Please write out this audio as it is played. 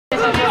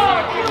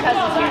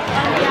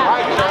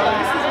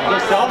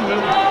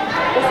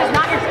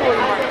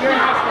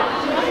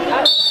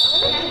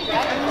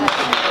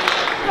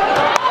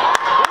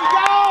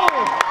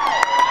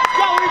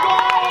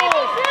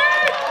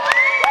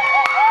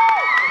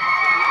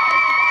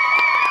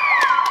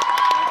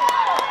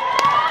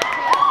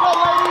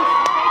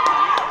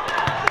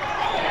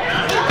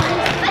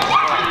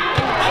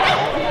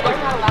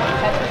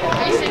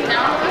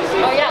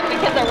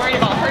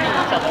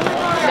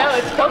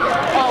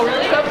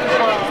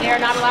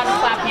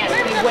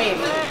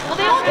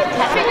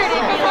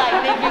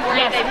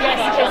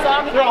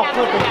They're all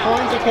flipping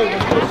coins. Okay, the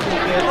person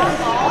gets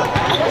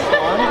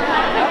one.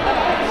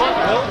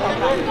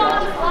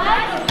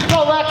 Go,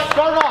 Lex,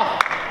 start off.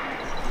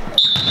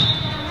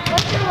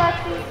 Let's do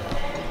Lexi.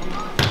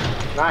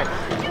 Nice.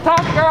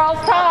 Talk, girls,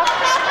 talk.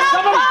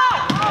 Somebody.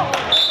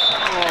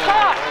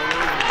 Talk.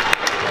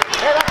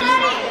 Hey, Lex.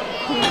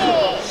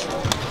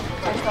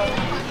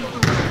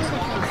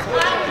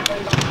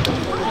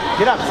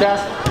 Get up,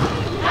 Seth.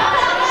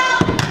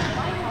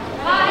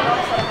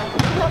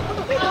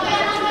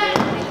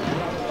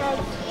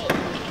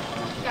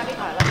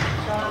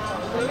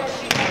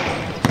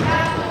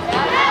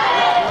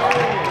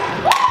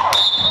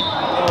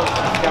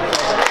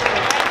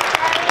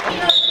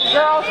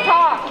 Girls,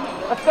 talk.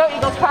 Let's go,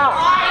 Eagles, talk.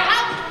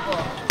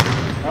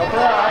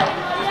 Okay.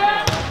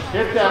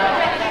 Get that.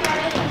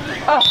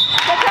 Oh,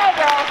 okay,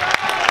 girls.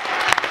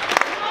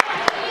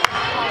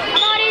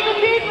 Come on, Eagle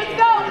Peak, let's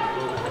go.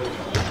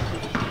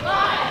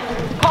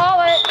 Call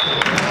it.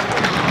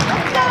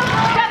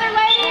 Each other,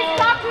 ladies.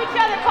 Talk to each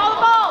other. Call the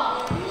ball.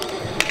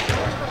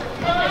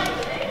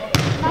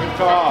 Good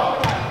call.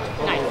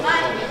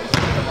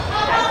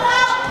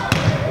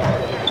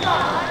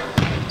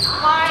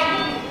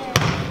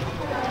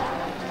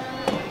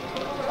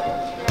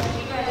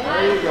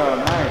 There you go,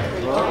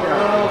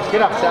 nice.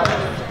 Get up, Seth.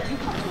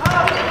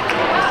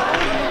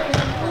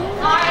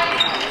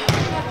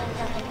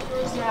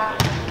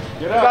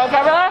 Get up. Go,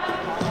 Gabriella.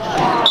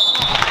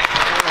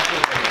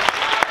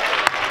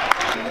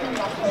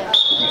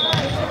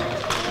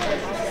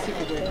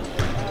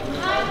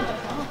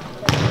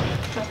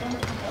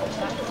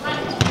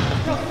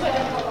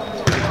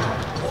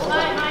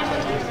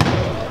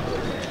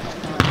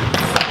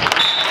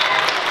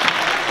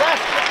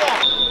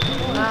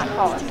 Not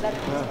call it.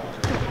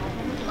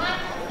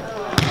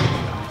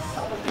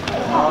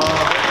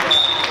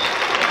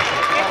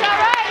 It's all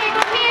right,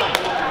 Eagle Peak.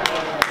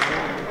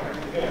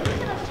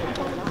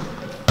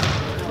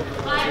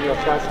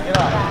 Get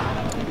up.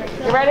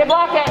 You ready to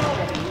block it?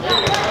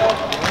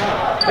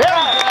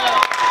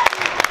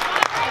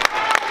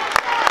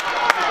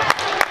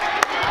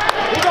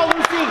 Here we go,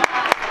 Lucy.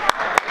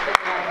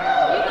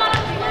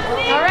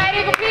 All right,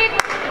 Eagle Peak.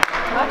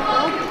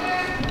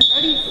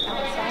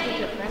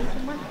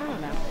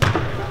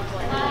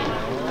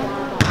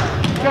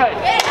 Good.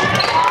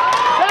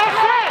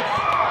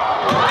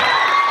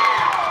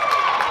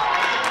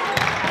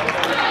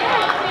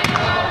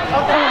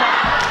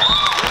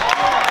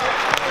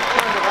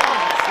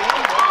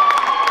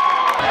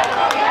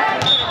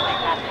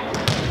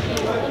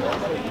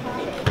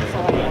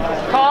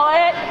 Call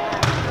it.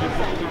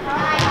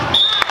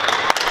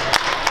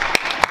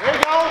 There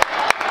you go.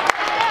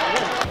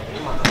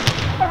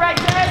 All right,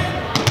 guys.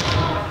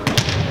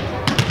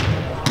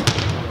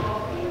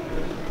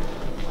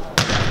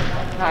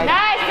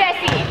 Nice,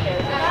 Ceci.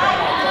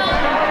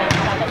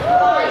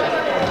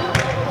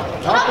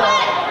 Okay.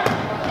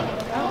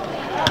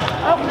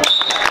 All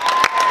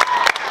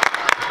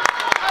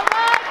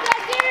right,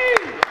 Ceci.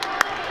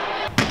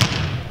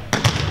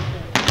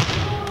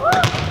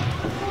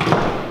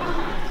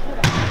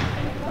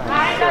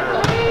 Nice,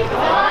 Ceci.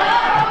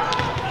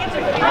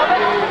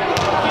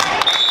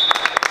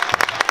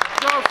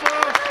 Go,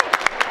 Seth.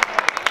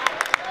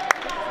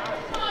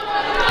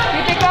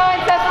 Keep it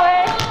going, Cecily.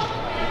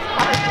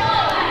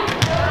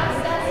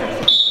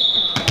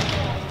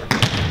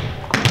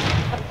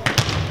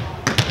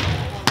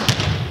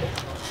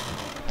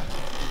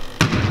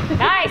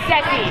 Nice,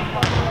 Ceci.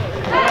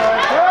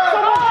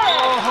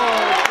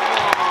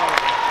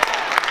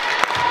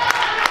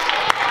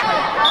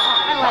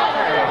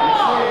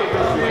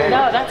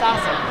 No, that's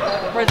awesome.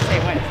 We're the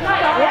same way.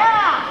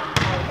 Yeah.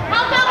 I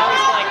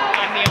was like,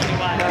 I'm the only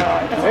one.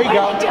 There you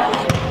go.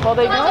 Well,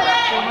 they know it.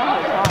 They know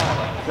it.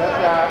 Set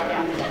that.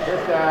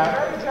 Hit that.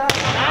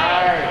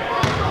 Nice.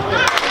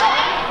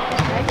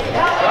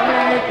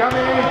 Come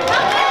in.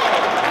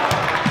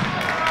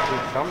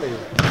 Somebody.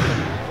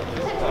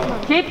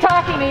 Keep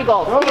talking,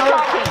 Eagles. Go, Keep Liz.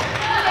 talking.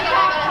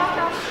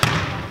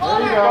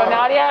 There you Go, go.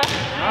 Nadia.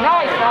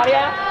 Nice,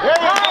 Nadia. There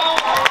you go.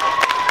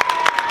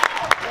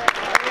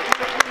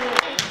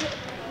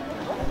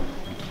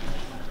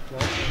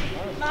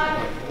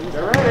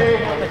 Get ready.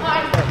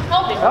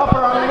 Help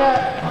her on the net.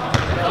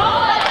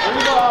 There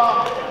you go.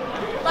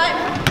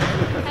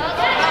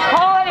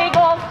 Call it,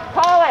 Eagles.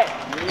 Call it.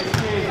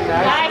 Easy,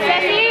 Nice,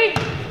 Ceci.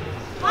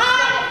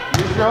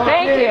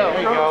 Thank you. There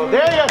you go.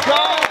 There you go.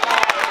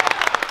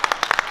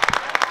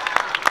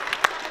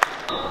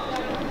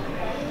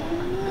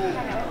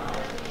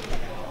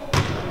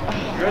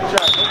 Good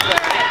job. Good job.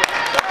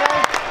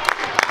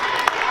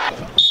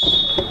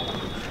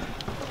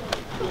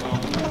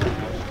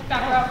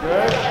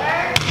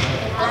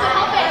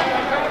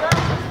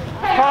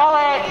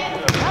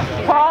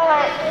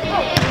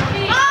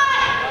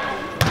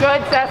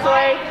 Good,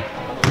 Cecily.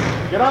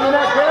 Get on the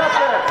net, get up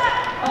there.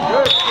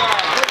 Good job,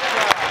 good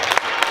job.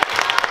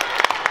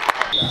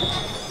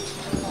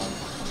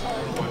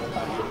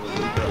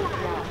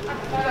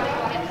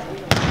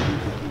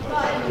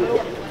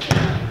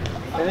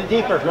 And then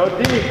deeper, go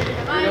deep.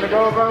 You're going to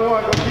go over on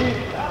one, go deep.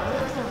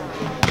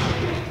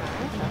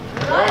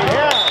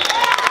 Yeah.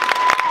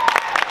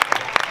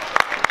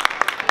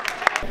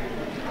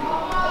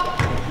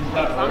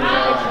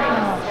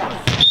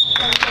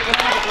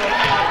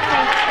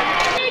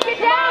 Get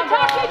down,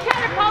 talk to each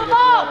other, call the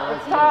ball.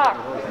 Let's talk.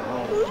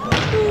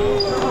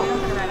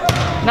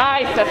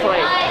 Nice,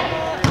 Cecily.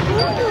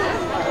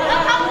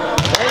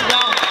 There you go.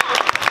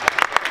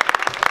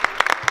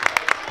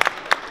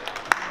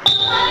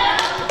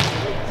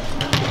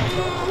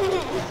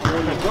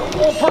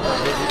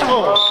 Oh,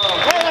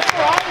 hey, that's all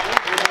right.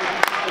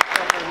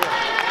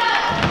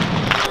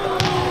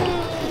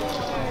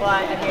 Well, I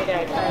made it.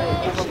 I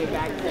get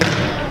back.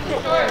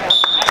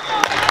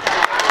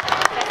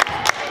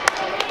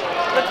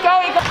 Let's go,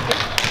 Eagle.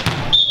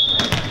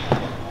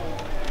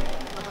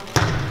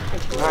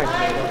 Nice.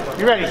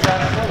 You ready,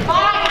 Seth?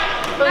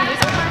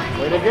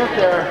 Way to get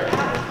there.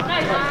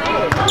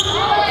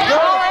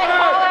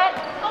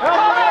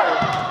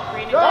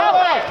 Call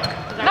it.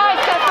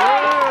 Nice,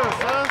 Cecily.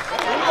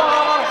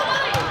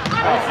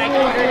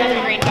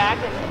 Green back.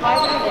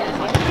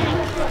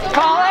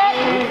 Call it.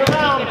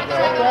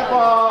 That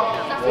ball.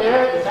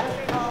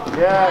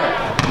 Yeah.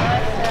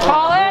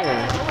 Call it.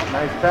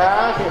 Nice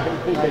pass.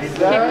 Nice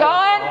Keep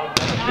going.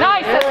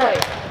 Nice, Cecily.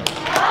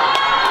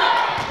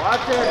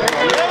 Watch it.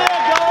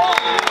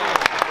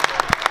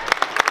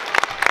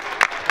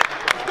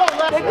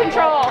 Good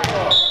control.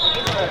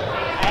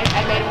 I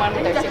made one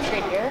with their 6th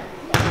grade year.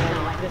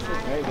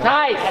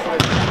 Nice.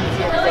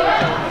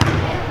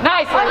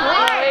 Nice,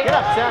 Lily. Get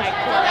up, Seth.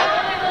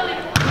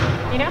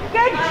 You know?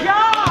 Good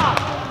job.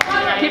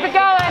 Keep it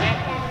going.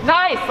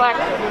 Nice, Lex.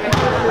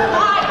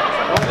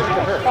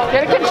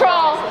 Get a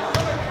control.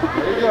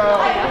 There you go.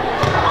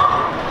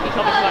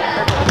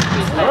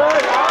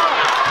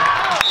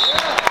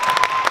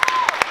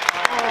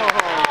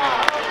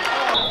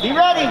 Be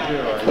ready.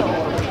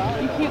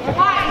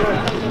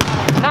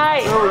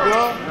 Nice. There we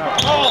go.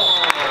 Oh.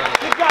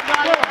 Good job,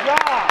 Nadia. Good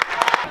job.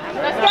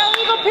 Let's go,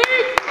 Eagle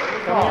Peak.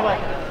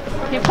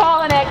 Keep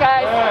calling it,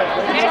 guys. Good.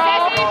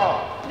 Control.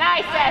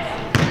 Nice, Cess.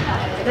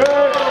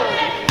 Good.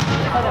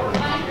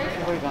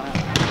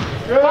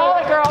 Good. Call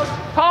it, girls.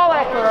 Call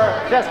it.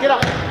 Jess, get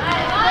up.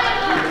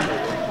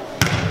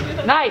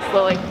 Nice,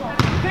 Lily.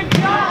 Good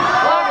job.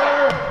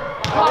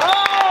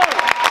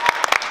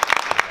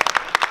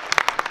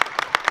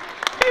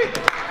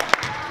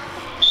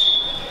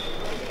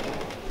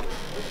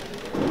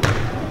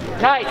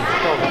 Nice.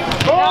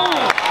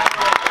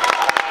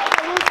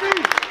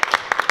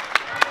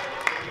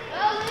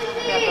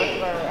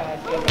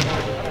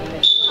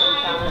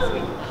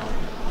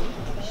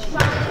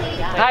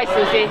 Nice,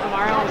 Lucy.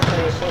 Tomorrow.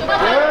 Good.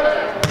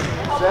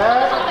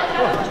 Set.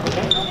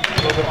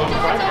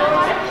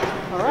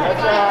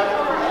 That's that.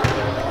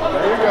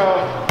 There you go.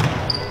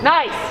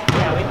 Nice.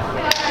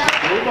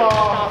 Blue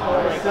ball.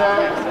 Nice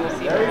set.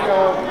 There you go.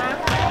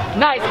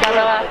 Nice,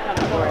 Gabriella.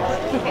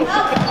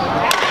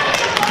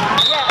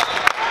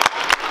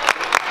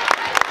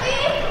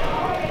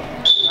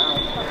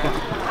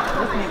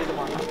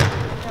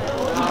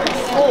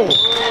 Oh.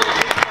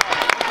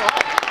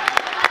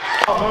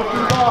 Move to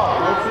the ball.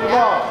 Move to the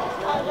ball.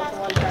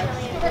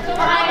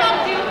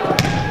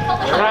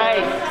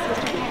 Nice.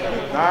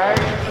 Nice.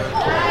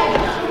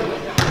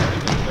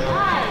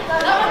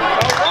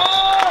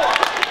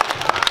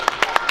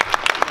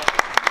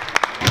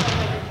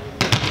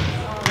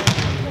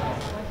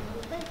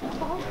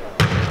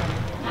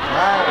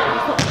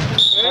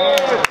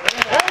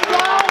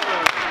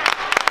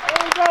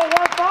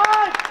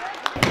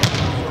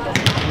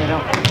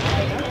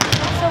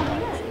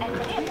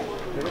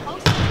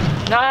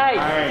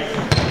 Nice.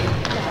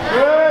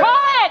 Good.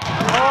 Call it.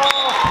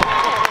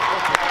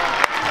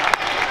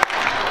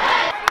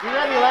 You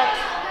ready, Lex?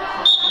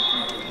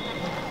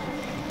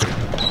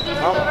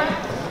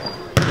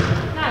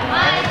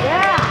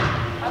 Yeah.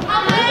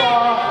 Free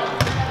ball.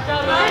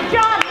 Good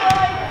job,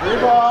 Lloyd. Free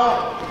ball.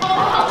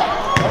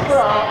 Up her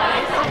out.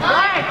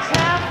 Right,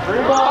 Sam.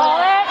 Free ball. Call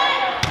it.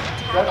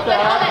 Set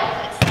that.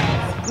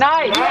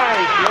 Nice.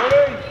 Nice.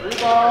 Ready? Free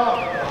ball.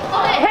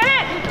 Hit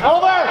it.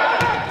 Over.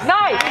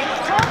 Nice.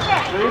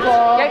 Free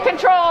ball. Get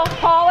control.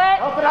 Call it.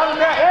 Help it out of the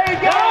net. There you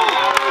go.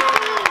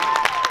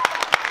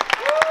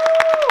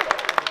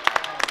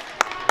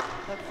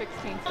 That's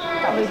 16.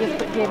 Probably just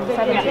gave them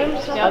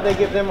 17. How'd they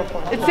give them a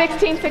point? It's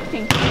 16,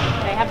 16.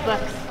 They have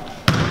books.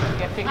 You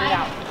gotta figure it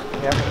out.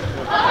 Yep.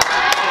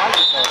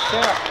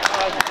 Sarah.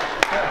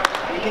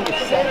 You think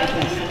it's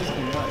 17,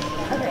 16 months?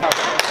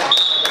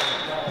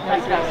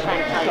 That's what I was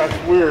trying to tell you. That's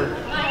weird.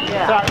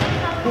 Yeah. Sorry.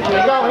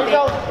 Here you go, here you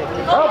go.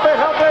 Help it,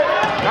 help it.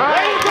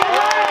 Nice. There you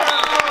go.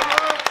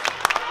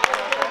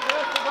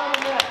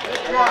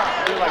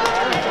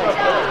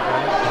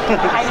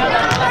 I know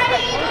that's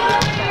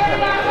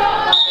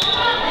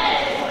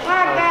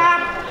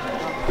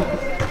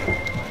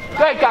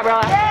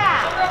Gabriella.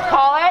 Yeah.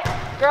 Call it.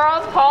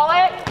 Girls, call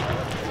it.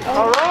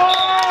 All right.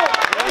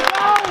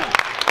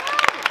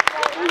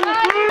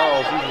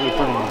 Usually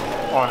pretty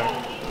on it.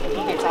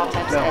 He gets all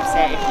types of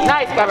upset if you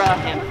Nice, Gabriella.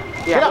 him.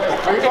 Get up.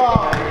 Free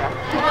ball.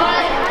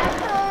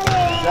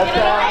 That's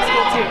High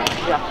school too.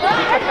 Yeah.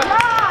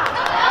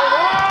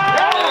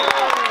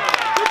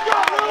 Good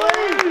job,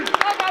 Lily.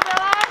 Go,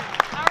 Gabriella.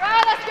 All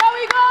right, let's go,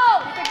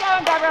 Eagles. Keep it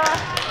going, Gabriella.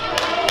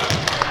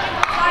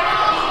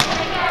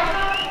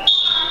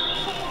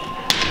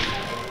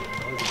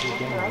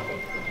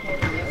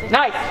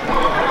 Nice.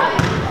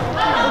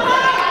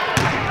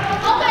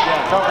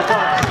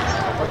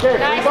 Okay, free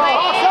Nice, ball. lady.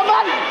 Oh,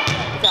 somebody.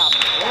 Good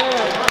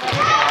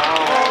job.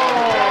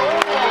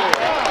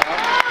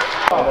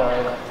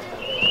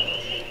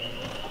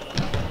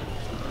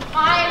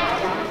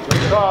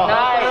 Good call.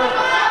 Nice.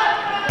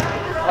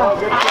 Oh,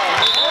 good call.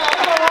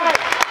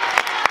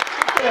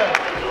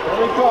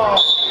 Good call.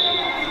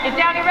 Get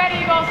down, get ready,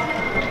 Eagles.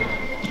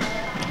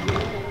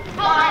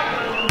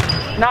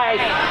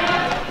 Nice.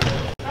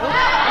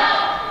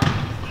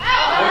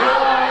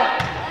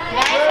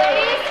 Nice,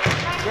 ladies.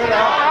 Good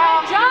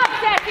out. Good job,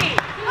 Steffi.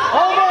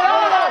 Hold it,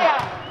 hold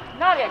it.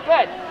 Nadia,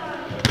 good.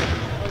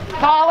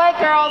 Call it,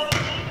 girls.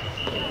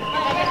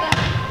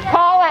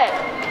 Call it.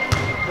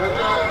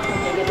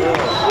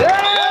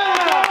 Yeah!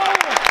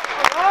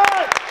 All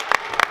right.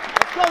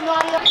 Let's go,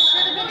 Nadia.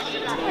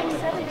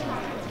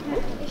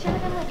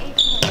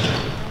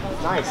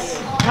 Nice.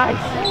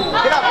 Nice.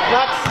 Get up,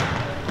 Lex.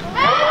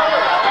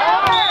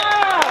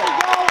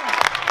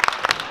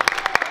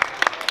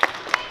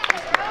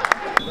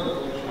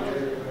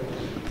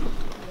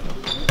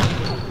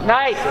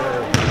 Nice.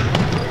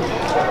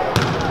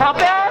 Help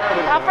her.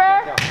 Help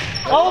her.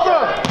 Over.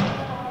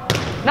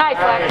 Nice,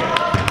 Lex.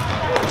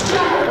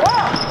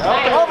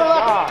 Nice. Over,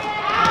 Lex.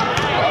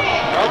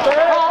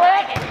 Call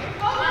it.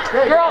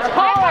 Great. Girls,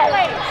 call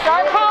it.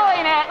 Start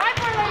calling it.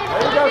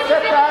 There you go,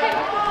 set that.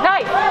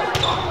 Nice.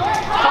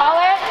 Call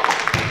it.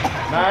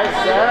 Nice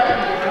set.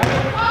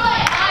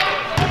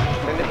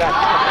 Send it back.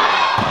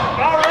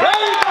 All right. There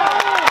you go.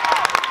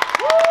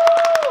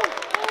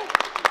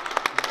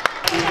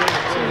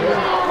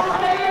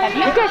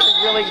 You guys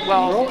are really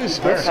well. We're always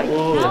very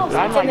slow.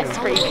 I'm like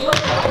crazy.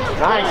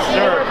 Nice,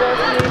 sir.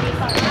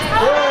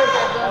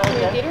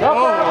 Good. Go.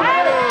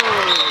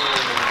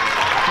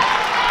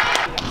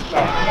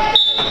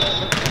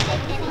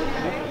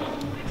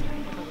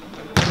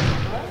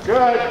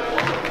 Good.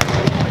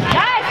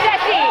 Nice,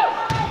 Jesse.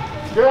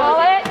 Good.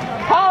 Call it.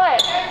 Call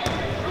it.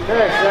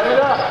 Okay, set it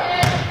up.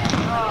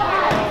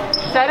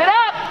 Set it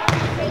up.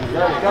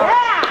 Go.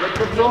 Yeah. Get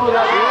control of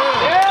that.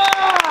 Yeah.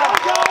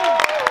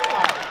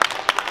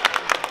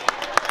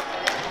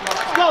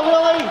 Let's go,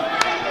 Lily.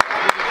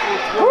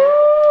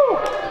 Woo.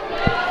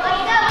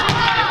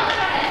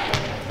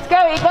 Let's go,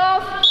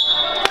 Eagles.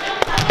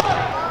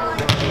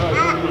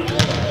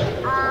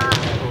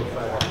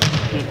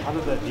 How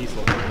did that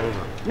diesel come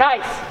over?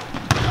 Nice.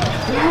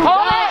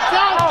 Hold it.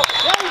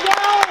 There you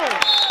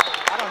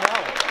go.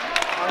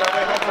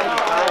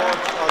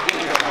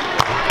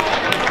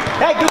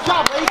 Hey, good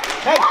job, ladies.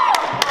 Hey,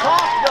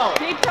 talk though.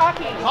 Keep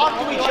talking. Talk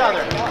to each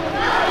other.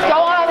 Go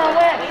on and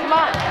win. Come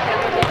on.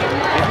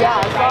 Yeah,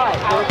 I saw it.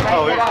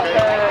 Oh,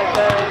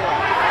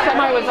 The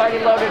semi was already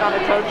loaded on the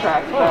tow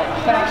truck, but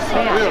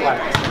We were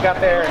like, got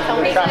there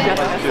and we shot him.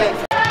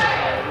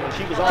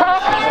 She was on.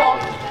 talk, Eagle.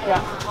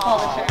 Yeah.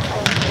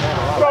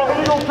 Go,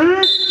 Eagle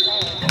Peak.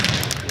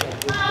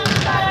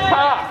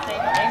 Talk.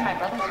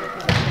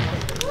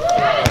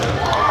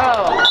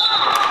 Oh.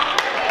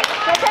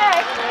 Okay.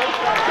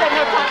 She had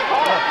no time to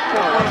call it.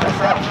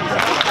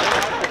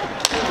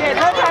 She had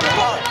no time to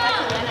call it.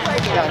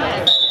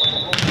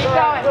 Keep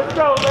going. Let's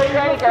go, ladies.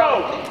 Ready, Let's go. girl.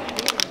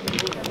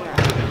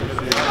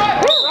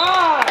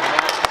 Right.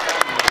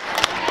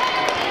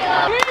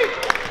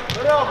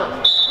 Put it over.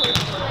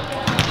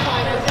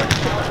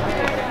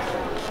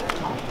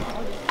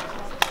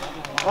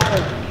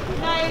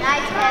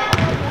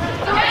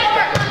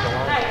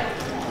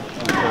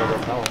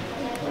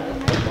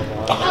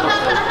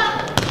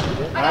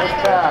 Nice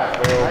pass.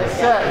 Nice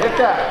set. Hit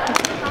that.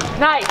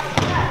 Nice.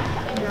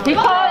 Keep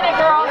calling it,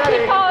 girl.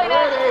 Keep calling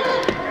it.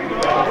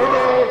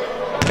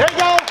 There you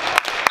go.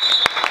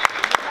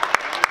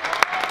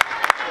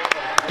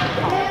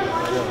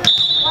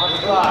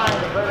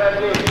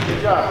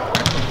 Good job.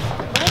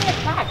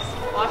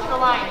 Watch the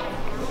line.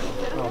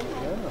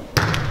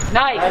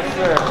 Nice. Nice,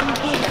 sir.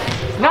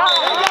 Nice.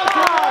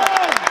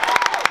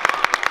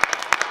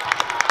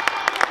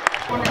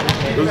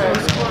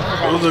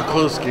 It was a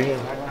close game.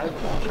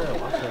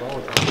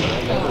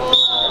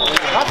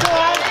 That's all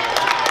right.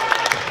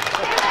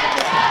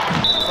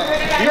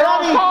 You're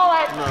Girls, ready. call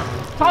it.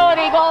 Call it,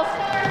 Eagles.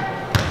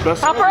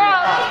 Best Help her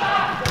out.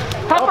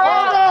 Help her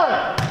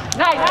out.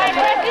 Nice. Nice.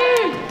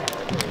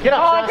 Get up,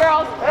 Call it, Seth.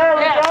 girls. There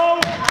we Yes. go.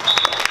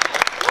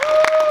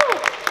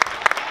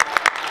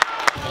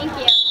 Thank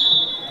you.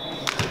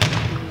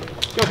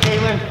 Go,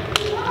 Caitlin.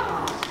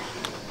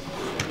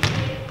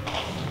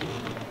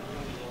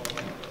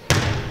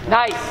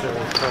 Nice.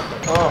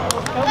 Oh.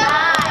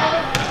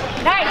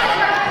 Nice.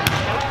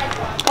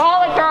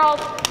 Call it,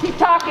 girls. Keep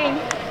talking.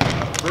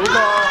 Free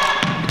ball.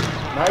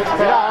 Nice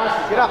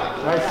pass. Get up.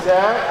 Nice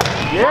set.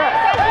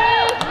 Yeah.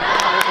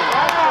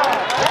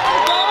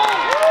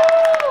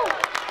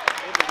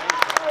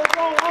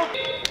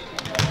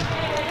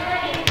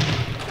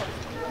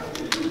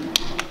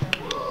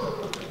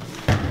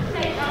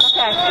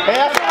 Okay. Hey,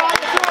 that's all right.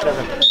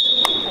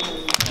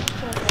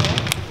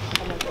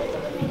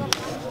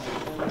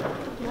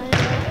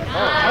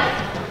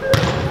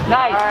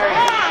 Nice.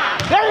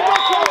 There you go,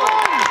 children!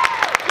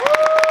 Woo!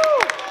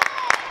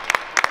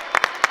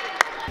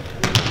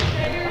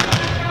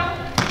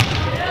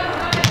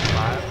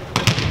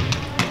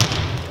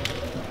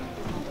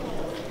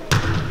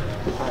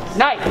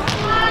 Nice.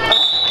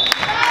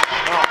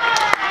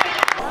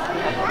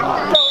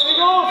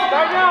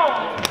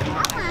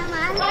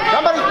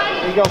 Somebody!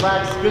 There you go,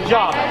 Max. Good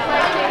job.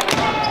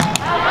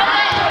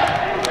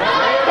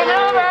 Get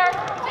over.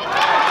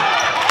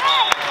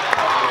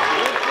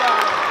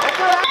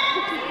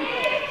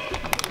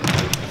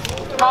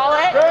 Call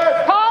it. Good.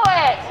 Call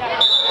it.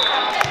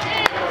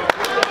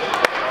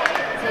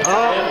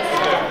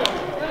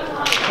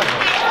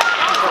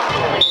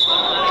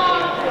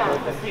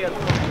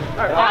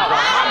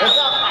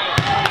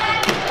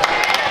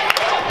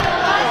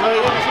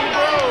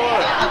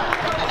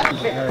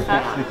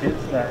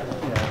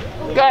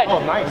 Good. Oh,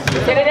 nice.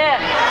 Get it in.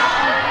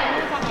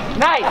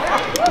 Nice.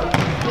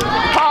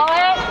 Call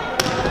it.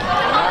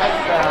 Nice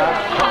pass.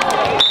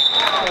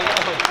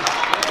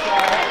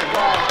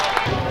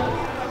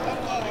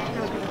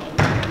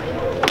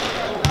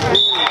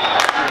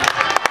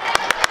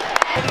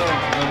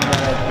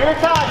 Here,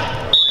 Todd.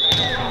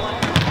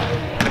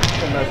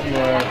 Unless you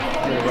want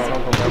to get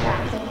something that one.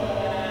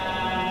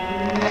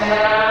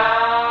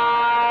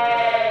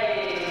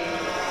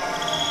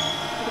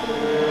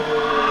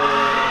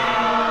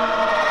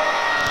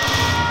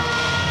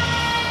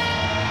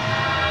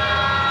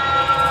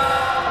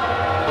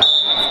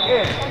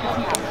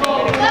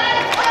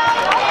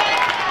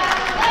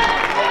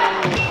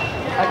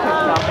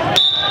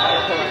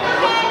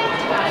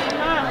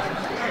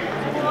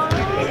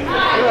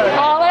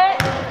 Call it.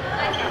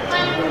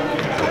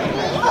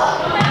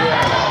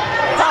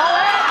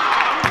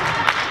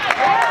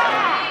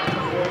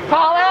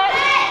 Call it.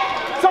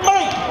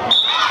 Somebody!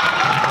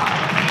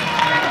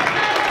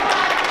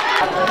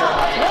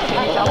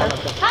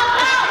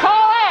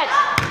 Call it.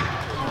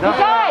 You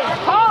guys,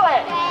 call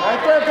it.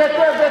 Right there, get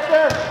there, get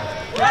there.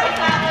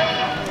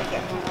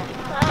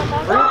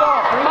 Free ball,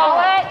 free Call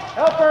ball. it.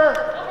 Help her.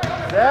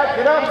 Zach,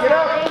 get up, get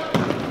up.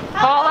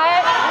 Call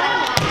it.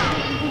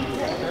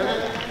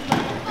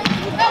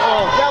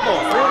 Oh, double,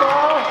 free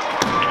ball.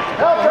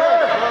 Help her.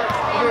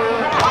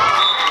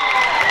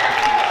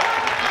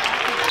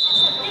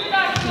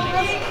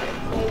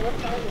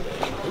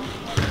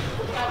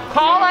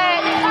 Call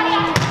it.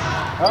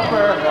 Help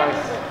her.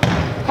 Nice.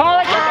 Call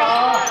it,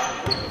 girls.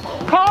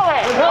 Call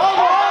it.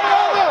 Over,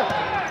 over.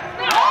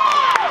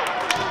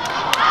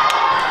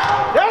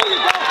 There you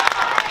go.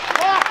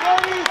 Back,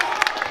 ladies.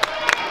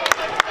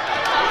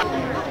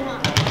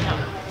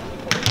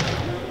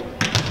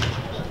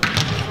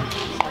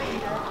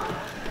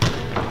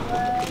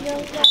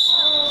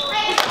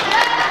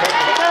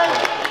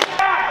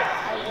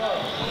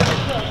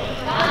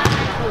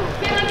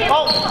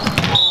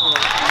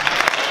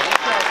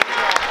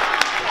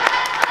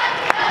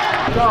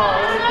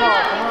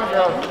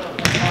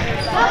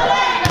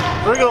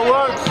 Bring it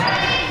lunch.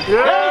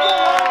 Yeah.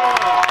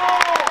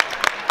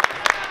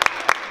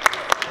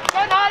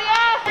 Go,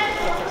 Nadia.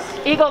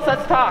 Eagles,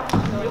 let's talk. It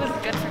was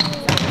good for me.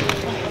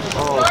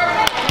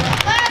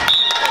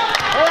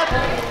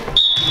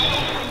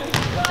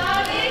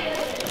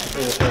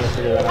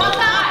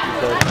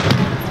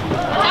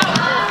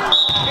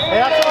 Hey,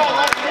 that's all right.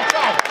 Let's get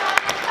that.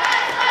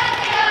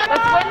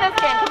 Let's win this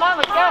game. Come on,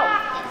 let's go.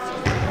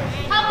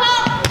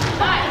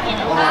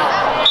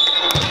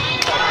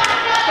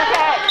 It's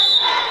okay.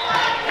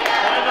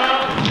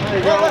 There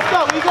you go. Let's go,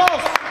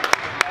 Eagles.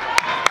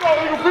 Go,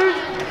 Eagle Beat.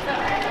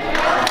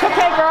 It's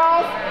okay,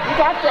 girls. You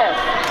got this.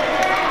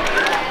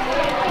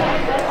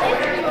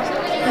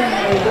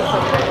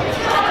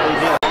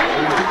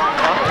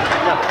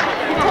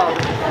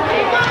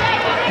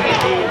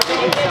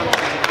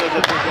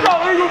 Go,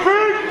 Eagle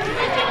Beat.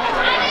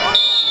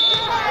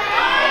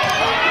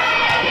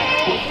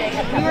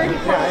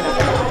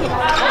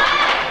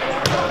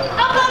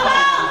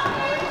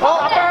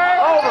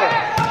 Over.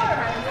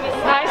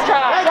 Nice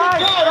try. Hey, good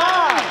job,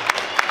 huh?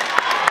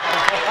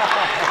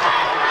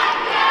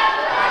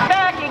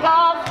 Back,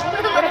 Eagles.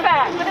 Put it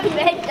back.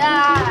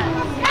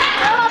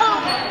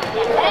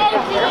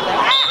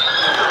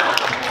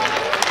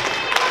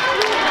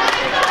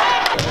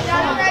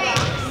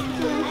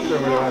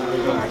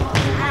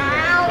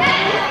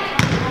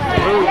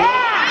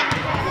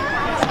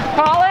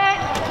 Call it.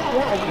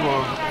 Come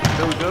on.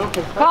 There we go.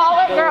 Call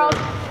it, girls.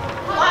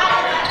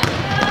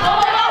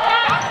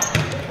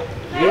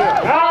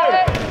 Yeah. Call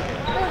it.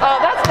 Oh,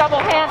 that's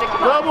double-handed.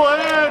 Come on. Double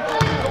hand.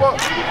 Come on.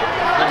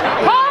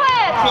 Call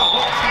it.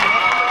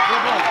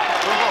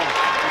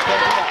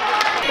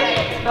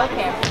 Both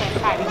hands, same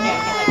time. You can't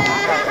get like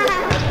that.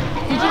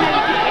 Did you know you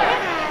could kick it?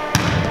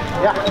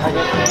 Yeah, I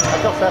did. I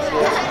feel stressed.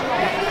 You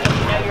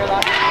know you're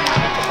allowed to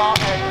hit the ball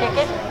or kick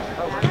it?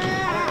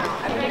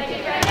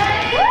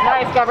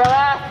 Nice,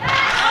 Gabriella.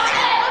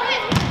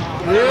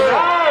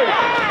 Yeah.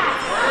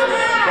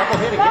 Double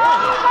hit again.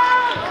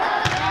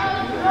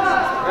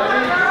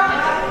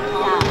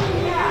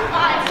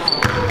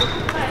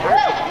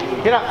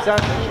 Get up, son.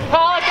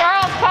 Call it,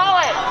 girls, call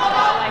it.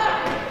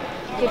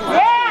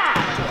 Yeah.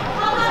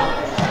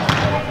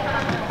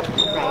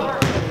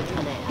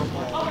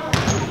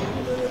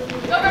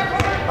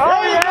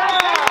 Oh, yeah.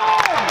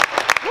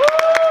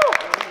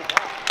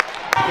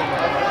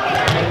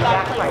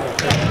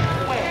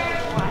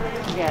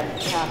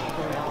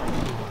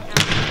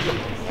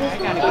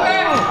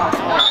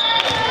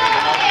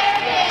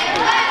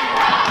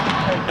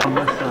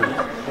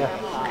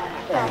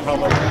 How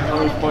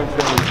many points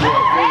they would get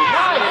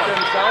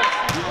themselves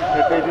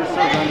if they just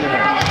serve under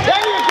that.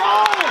 There you go!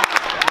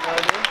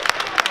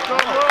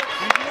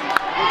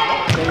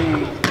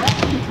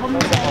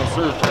 I'll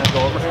serve trying to go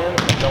overhand,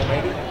 don't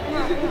make it.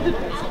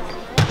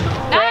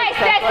 Nice,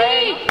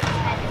 Jesse!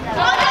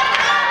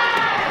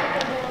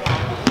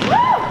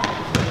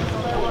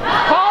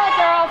 Call it,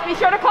 girls. Be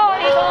sure to call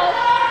it, Eagles.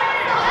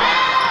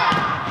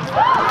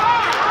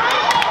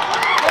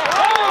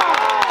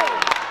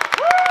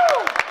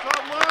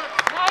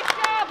 Nice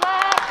job,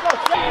 Lex.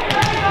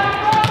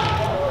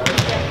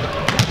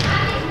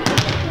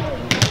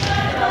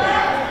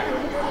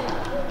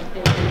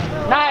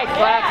 Nice,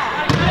 Lex.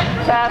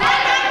 Test.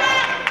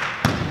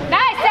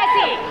 Nice,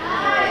 Jesse!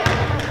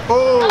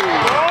 Oh!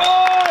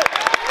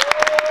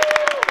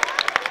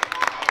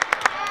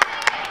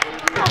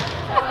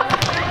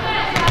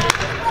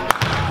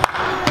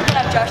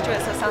 Josh to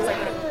it, so it sounds like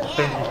what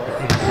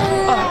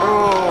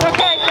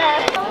Okay,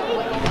 Tess.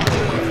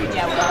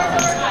 yeah,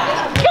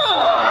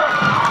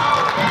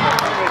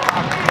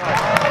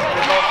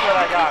 They both said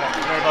I got it.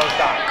 They both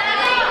got it.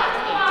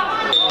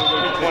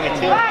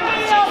 22.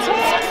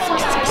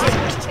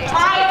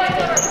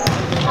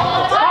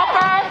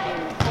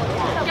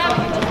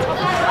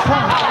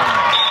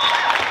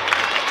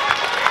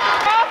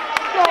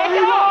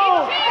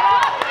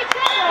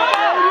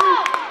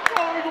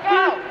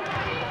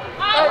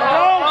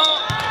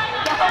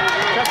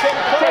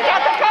 Take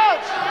out the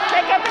coach.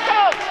 Take out the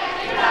coach.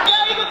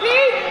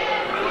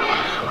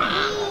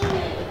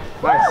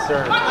 Nice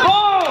serve. Oh!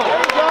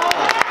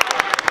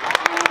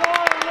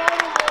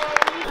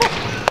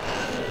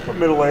 I'm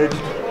middle-aged.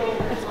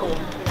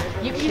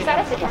 You said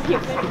it.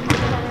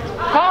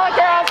 Call it,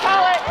 girls.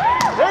 Call it.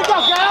 There you go,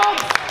 girls!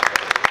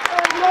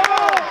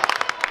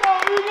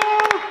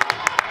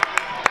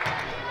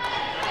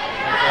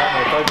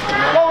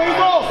 Go,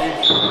 Eagles!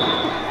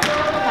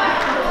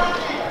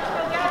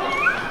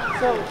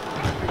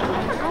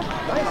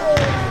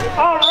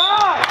 All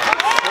right.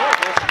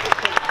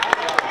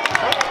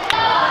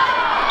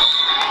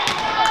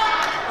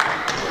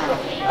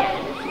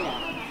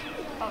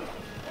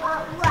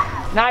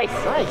 Nice.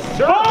 Nice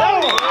serve. Go,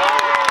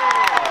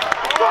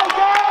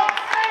 girls!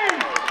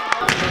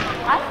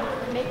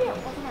 Maybe it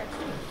wasn't our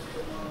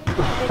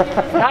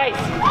team.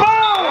 Nice.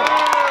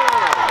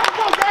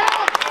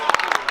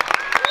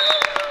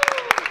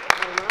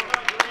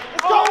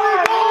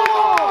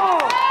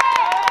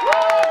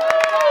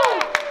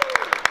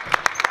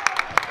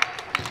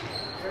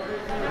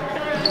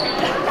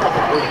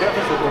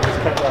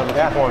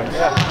 Points.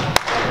 Yeah.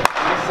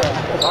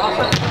 That's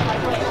awesome.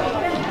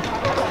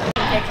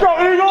 Go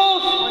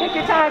Eagles! Take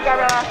your time,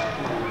 Gabriella.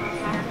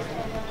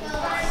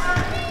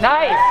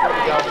 Nice.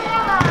 Yeah.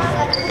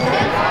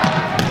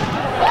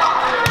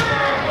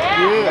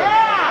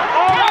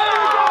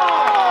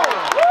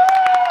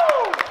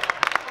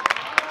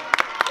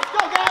 Let's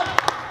go, Gab.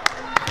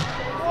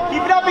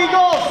 Keep it up,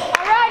 Eagles.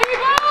 All right,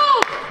 Eagles!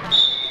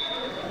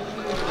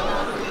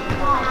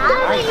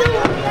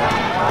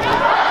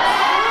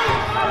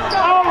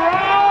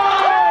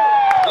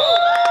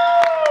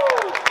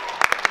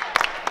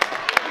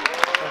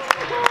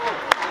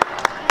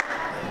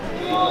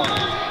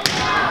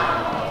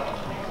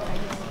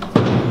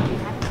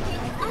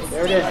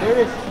 There it is, there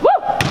it is. Woo!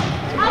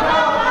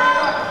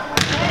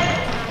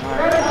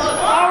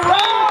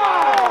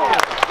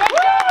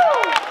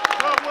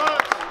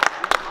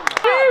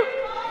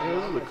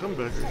 The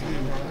comeback.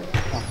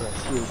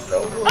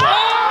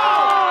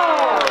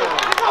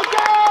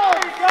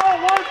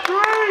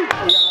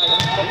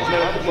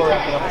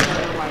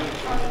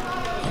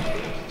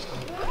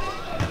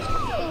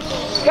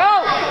 Go!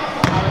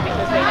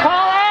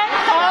 Call it!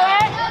 Call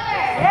it!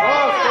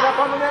 Close, get up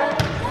on the net.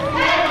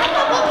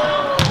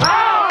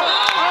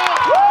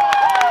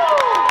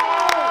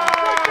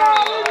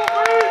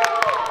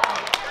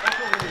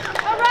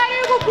 All right,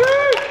 Eagle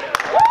Beat!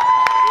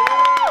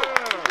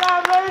 Good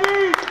job,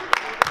 ladies.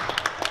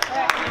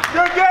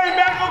 Good game,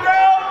 Medical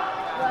Ground!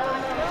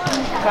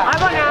 I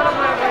went out of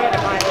my way to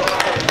find it.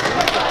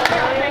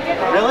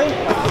 Really?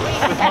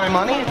 With my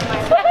money?